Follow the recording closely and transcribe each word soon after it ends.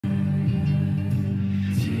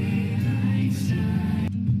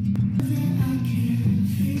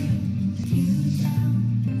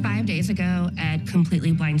days ago, Ed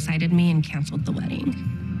completely blindsided me and canceled the wedding.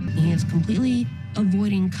 He is completely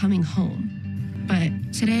avoiding coming home. But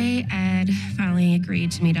today, Ed finally agreed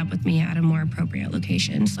to meet up with me at a more appropriate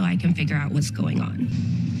location so I can figure out what's going on.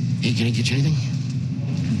 Hey, can I get you anything?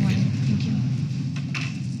 Thank you.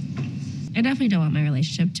 I definitely don't want my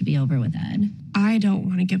relationship to be over with Ed. I don't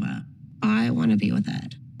want to give up. I want to be with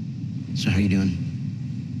Ed. So how you doing?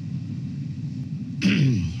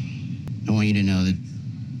 I want you to know that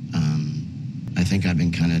I think I've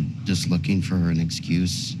been kind of just looking for an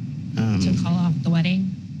excuse. To call off the wedding?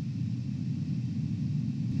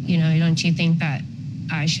 You know, don't you think that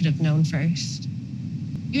I should have known first?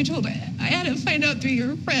 You told me I had to find out through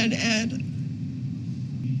your friend, Ed.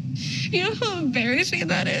 You know how embarrassing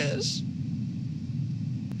that is?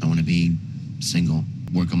 I want to be single,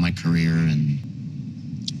 work on my career, and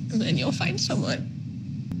then you'll find someone.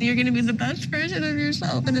 You're going to be the best version of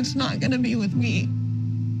yourself, and it's not going to be with me.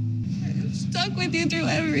 I'm stuck with you through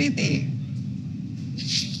everything.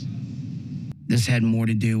 This had more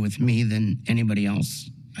to do with me than anybody else.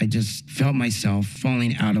 I just felt myself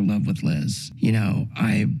falling out of love with Liz. You know,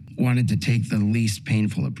 I wanted to take the least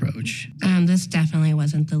painful approach. This definitely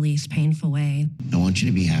wasn't the least painful way. I want you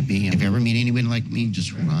to be happy. If you ever meet anybody like me,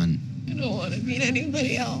 just run. I don't want to meet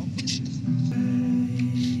anybody else.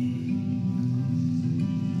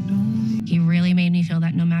 He really made me feel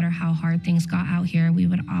that no matter how hard things got out here, we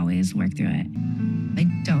would always work through it. I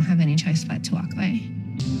don't have any choice but to walk away.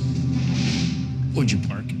 Where'd you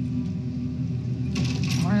park?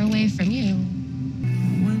 Far away from you.